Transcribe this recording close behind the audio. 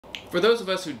For those of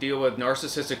us who deal with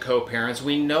narcissistic co-parents,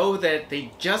 we know that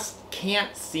they just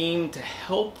can't seem to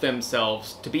help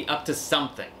themselves to be up to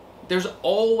something. There's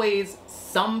always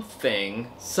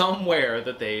something somewhere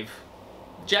that they've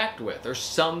jacked with, or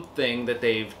something that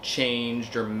they've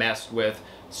changed or messed with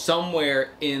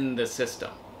somewhere in the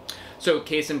system. So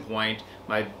case in point,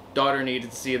 my daughter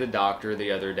needed to see the doctor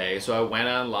the other day, so I went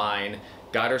online,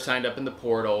 got her signed up in the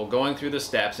portal, going through the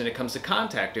steps, and it comes to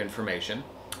contact information.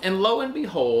 And lo and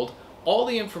behold, all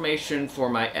the information for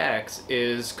my ex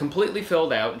is completely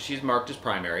filled out and she's marked as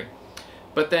primary.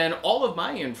 But then all of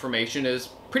my information is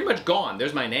pretty much gone.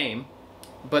 There's my name,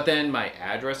 but then my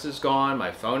address is gone,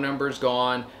 my phone number is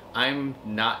gone, I'm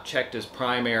not checked as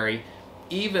primary,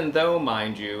 even though,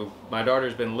 mind you, my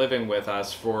daughter's been living with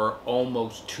us for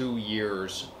almost 2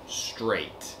 years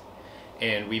straight.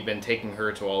 And we've been taking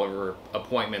her to all of her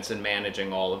appointments and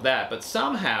managing all of that. But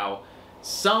somehow,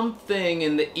 something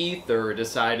in the ether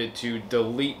decided to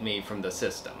delete me from the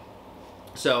system.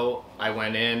 So I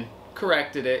went in,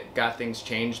 corrected it, got things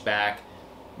changed back,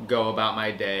 go about my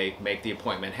day, make the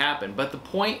appointment happen. But the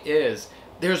point is,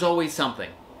 there's always something.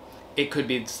 It could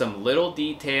be some little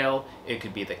detail, it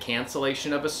could be the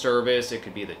cancellation of a service, it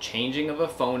could be the changing of a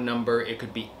phone number, it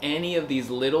could be any of these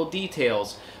little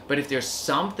details, but if there's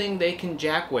something they can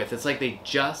jack with, it's like they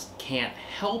just can't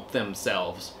help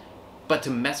themselves but to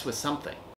mess with something.